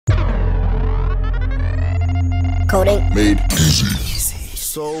Coding made easy.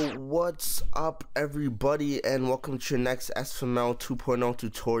 So what's up everybody, and welcome to your next Sfml 2.0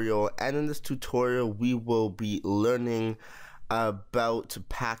 tutorial. And in this tutorial we will be learning about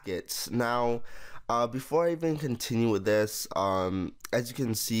packets. Now before I even continue with this, as you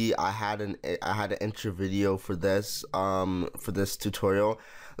can see, I had an intro video for this tutorial.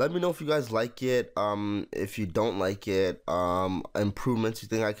 Let me know if you guys like it. If you don't like it, improvements you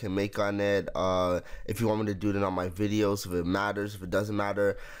think I can make on it. If you want me to do it on my videos, if it matters, if it doesn't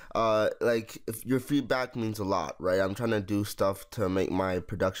matter. If your feedback means a lot, right? I'm trying to do stuff to make my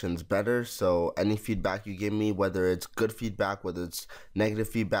productions better. So any feedback you give me, whether it's good feedback, whether it's negative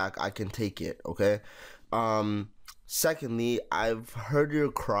feedback, I can take it. Okay. Secondly, I've heard your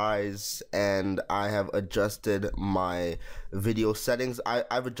cries and I have adjusted my video settings.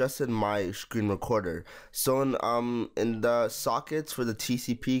 I've adjusted my screen recorder. So in the sockets for the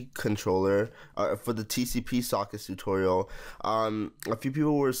TCP controller, for the TCP sockets tutorial, a few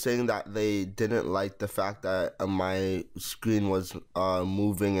people were saying that they didn't like the fact that my screen was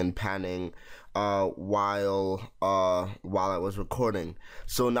moving and panning while I was recording.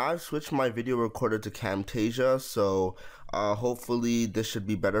 So now I've switched my video recorder to Camtasia, so hopefully this should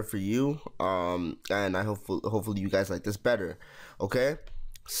be better for you, and hopefully you guys like this better. Okay,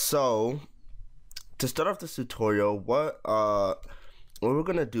 so to start off this tutorial, what we're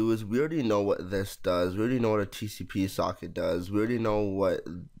gonna do is, we already know what this does. We already know what a TCP socket does. We already know what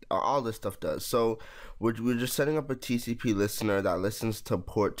all this stuff does. So we're just setting up a TCP listener that listens to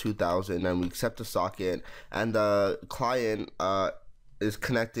port 2000, and we accept the socket, and the client is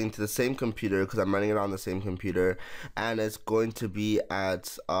connecting to the same computer, because I'm running it on the same computer, and it's going to be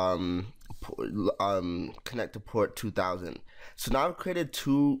at connect to port 2000. So now I've created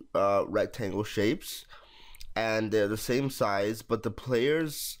two rectangle shapes, and they're the same size, but the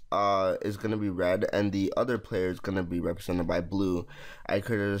players is going to be red and the other player is going to be represented by blue. I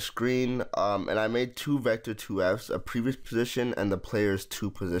created a screen, and I made two vector 2fs, a previous position and the player's to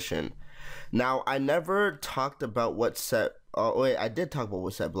position. Now I never talked about what set I did talk about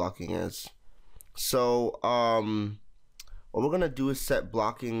what set blocking is. So what we're going to do is set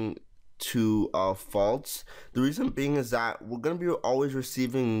blocking to false. The reason being is that we're going to be always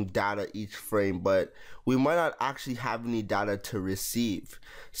receiving data each frame, but we might not actually have any data to receive.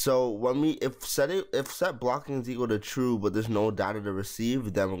 So when if set blocking is equal to true but there's no data to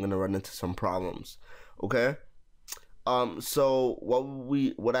receive, then we're going to run into some problems. Okay, so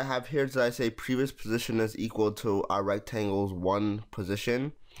what I have here is that I say previous position is equal to our rectangle's one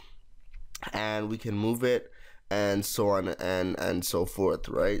position, and we can move it and so on and so forth,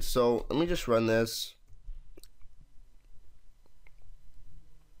 right? So let me just run this.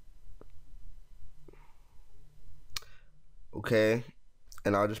 Okay,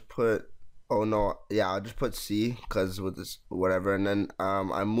 and I'll just put, oh no, yeah, I'll just put C, because with this whatever, and then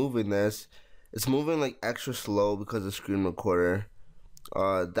I'm moving this. It's moving like extra slow because of the screen recorder.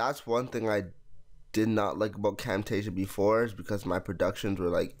 That's one thing I did not like about Camtasia before, is because my productions were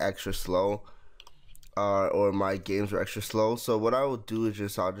like extra slow. Or my games were extra slow. So what I will do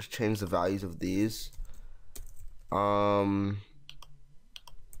is I'll just change the values of these. So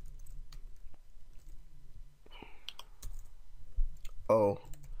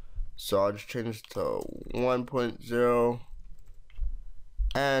I'll just change to 1.0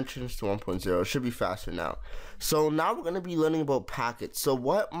 and change to 1.0. It should be faster now. So now we're going to be learning about packets. So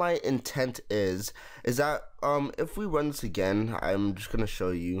what my intent is that if we run this again, I'm just going to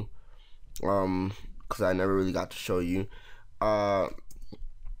show you, because I never really got to show you, but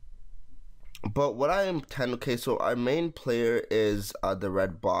what I intend, okay, so our main player is the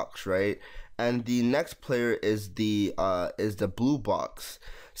red box, right, and the next player is the blue box.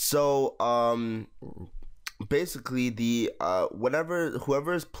 So basically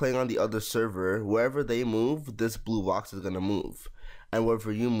whoever is playing on the other server, wherever they move, this blue box is gonna move, and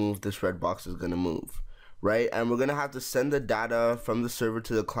wherever you move, this red box is gonna move. Right, and we're gonna have to send the data from the server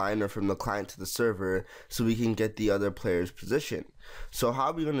to the client, or from the client to the server, so we can get the other player's position. So how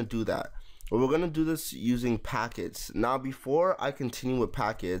are we gonna do that? Well, we're gonna do this using packets. Now, before I continue with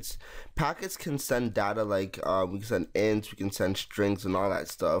packets can send data like we can send ints, we can send strings and all that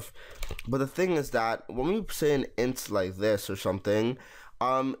stuff. But the thing is that when we say an int like this or something,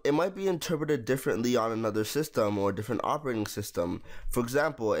 it might be interpreted differently on another system or a different operating system. For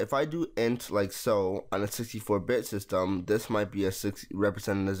example, if I do int like so on a 64-bit system, this might be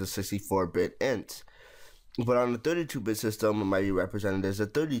represented as a 64-bit int. But on a 32-bit system, it might be represented as a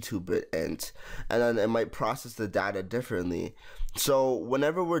 32-bit int, and then it might process the data differently. So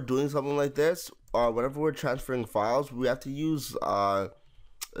whenever we're doing something like this, whenever we're transferring files, we have to use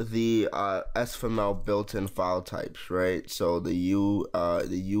the Sfml built-in file types, right? So the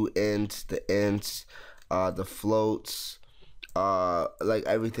uint, the ints, the floats, like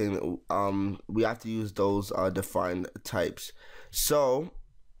everything. We have to use those defined types. So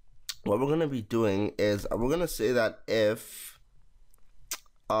what we're gonna be doing is we're gonna say that if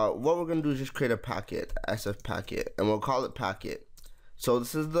what we're gonna do is just create a packet, sf packet, and we'll call it packet. So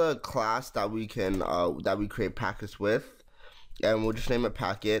this is the class that we can that we create packets with, and we'll just name it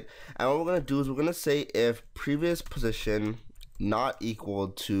packet. And what we're gonna do is we're gonna say if previous position not equal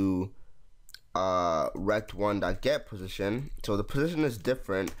to rect1.get position, so the position is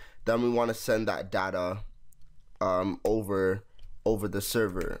different, then we want to send that data over the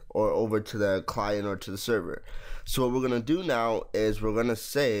server, or over to the client or to the server. So what we're gonna do now is we're gonna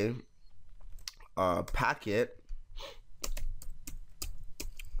say packet,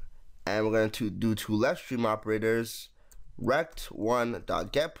 and we're going to do two left stream operators,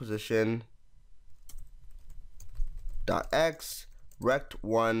 rect1.get position .x,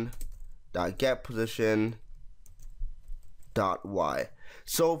 rect1.get position .y.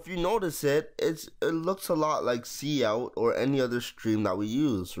 So if you notice it looks a lot like cout or any other stream that we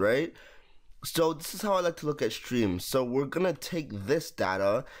use, right? So this is how I like to look at streams. So we're gonna take this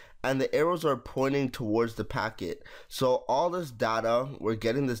data, and the arrows are pointing towards the packet. So all this data, we're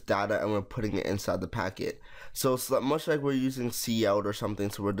getting this data and we're putting it inside the packet. So it's much like we're using cout or something.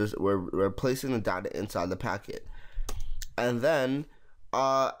 So we're placing the data inside the packet. And then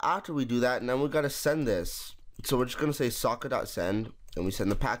after we do that, now we gotta send this. So we're just gonna say socket.send, and we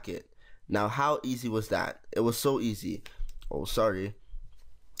send the packet. Now how easy was that? It was so easy. Oh, sorry.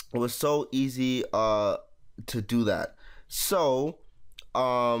 It was so easy to do that. So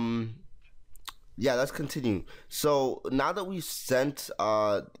yeah, let's continue. So now that we've sent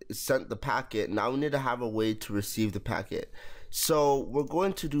the packet, now we need to have a way to receive the packet. So we're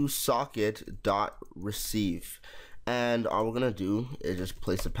going to do socket.receive, and all we're gonna do is just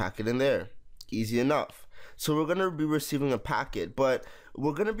place the packet in there. Easy enough. So we're gonna be receiving a packet, but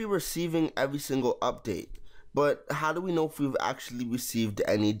we're gonna be receiving every single update. But how do we know if we've actually received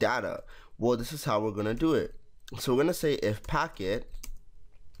any data? Well, this is how we're gonna do it. So we're gonna say if packet,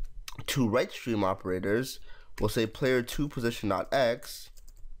 two right stream operators, we'll say player2 position.x,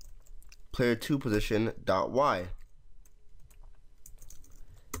 player2 position.y.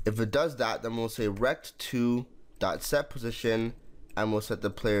 If it does that, then we'll say rect2.set position, and we'll set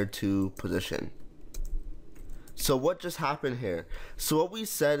the player2 position. So what just happened here? So what we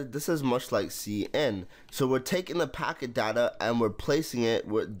said, this is much like cin. So we're taking the packet data and we're placing it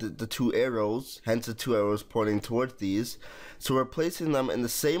with the two arrows, hence the two arrows pointing towards these. So we're placing them in the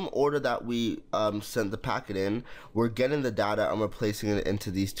same order that we sent the packet in. We're getting the data and we're placing it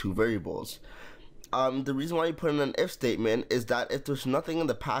into these two variables. The reason why you put in an if statement is that if there's nothing in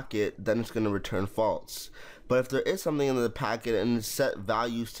the packet, then it's going to return false. But if there is something in the packet and it's set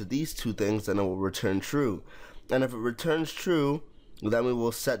values to these two things, then it will return true. And if it returns true, then we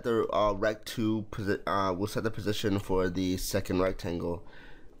will set the we'll set the position for the second rectangle,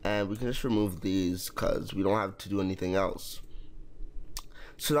 and we can just remove these because we don't have to do anything else.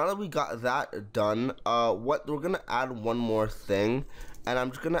 So now that we got that done, what we're gonna add one more thing, and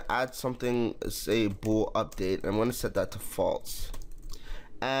I'm just gonna add something, say bool update, and I'm gonna set that to false.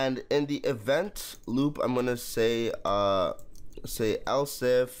 And in the event loop, I'm gonna say else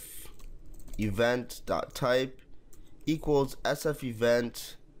if event.type equals sf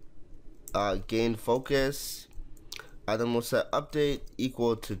event gain focus, and then we'll set update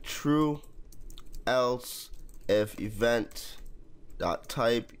equal to true, else if event dot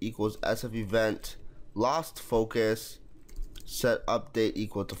type equals sf event lost focus, set update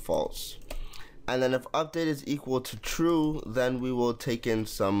equal to false. And then if update is equal to true, then we will take in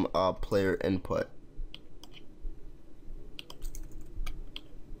some player input.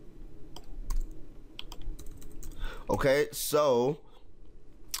 Okay, so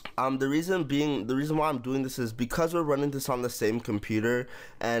the reason why I'm doing this is because we're running this on the same computer,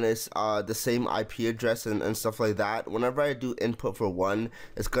 and it's the same IP address and stuff like that. Whenever I do input for one,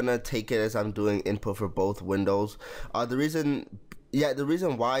 it's gonna take it as I'm doing input for both windows. The reason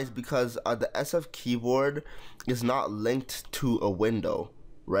why is because the SF keyboard is not linked to a window,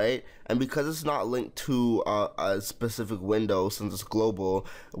 right? And because it's not linked to a specific window, since it's global,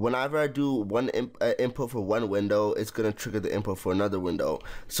 whenever I do one input for one window, it's gonna trigger the input for another window.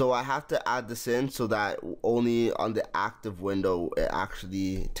 So I have to add this in so that only on the active window it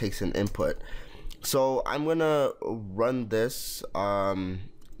actually takes an input. So I'm gonna run this. Let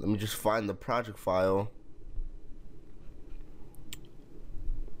me just find the project file.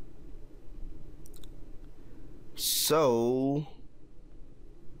 So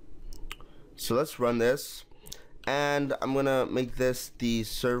So let's run this, and I'm gonna make this the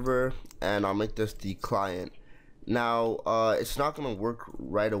server, and I'll make this the client. Now it's not gonna work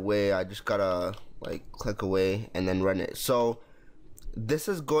right away. I just gotta like click away and then run it. So this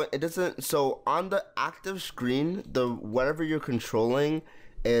is going, it doesn't, so on the active screen, the whatever you're controlling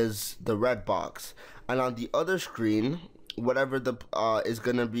is the red box, and on the other screen, whatever the is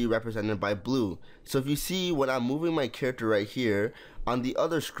gonna be represented by blue. So if you see, when I'm moving my character right here, on the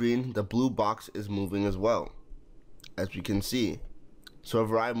other screen the blue box is moving as well, as we can see. So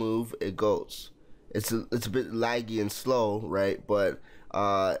wherever I move, it goes. It's a bit laggy and slow, right? But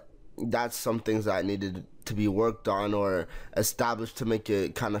that's some things that needed to be worked on or established to make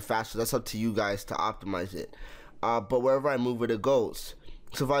it kind of faster. That's up to you guys to optimize it. But wherever I move it, it goes.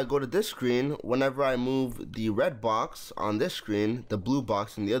 So if I go to this screen, whenever I move the red box on this screen, the blue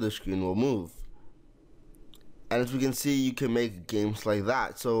box on the other screen will move. And as we can see, you can make games like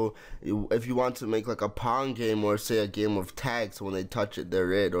that. So if you want to make like a Pong game, or say a game of tag, so when they touch it,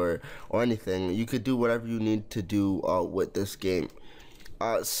 they're it, or anything, you could do whatever you need to do with this game.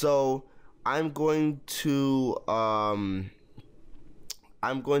 So I'm going to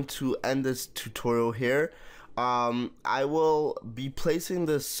end this tutorial here. I will be placing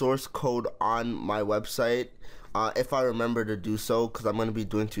the source code on my website if I remember to do so, because I'm going to be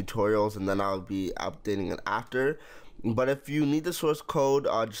doing tutorials and then I'll be updating it after. But if you need the source code,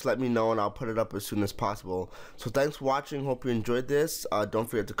 just let me know and I'll put it up as soon as possible. So thanks for watching. Hope you enjoyed this. Don't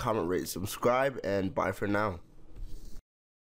forget to comment, rate, subscribe, and bye for now.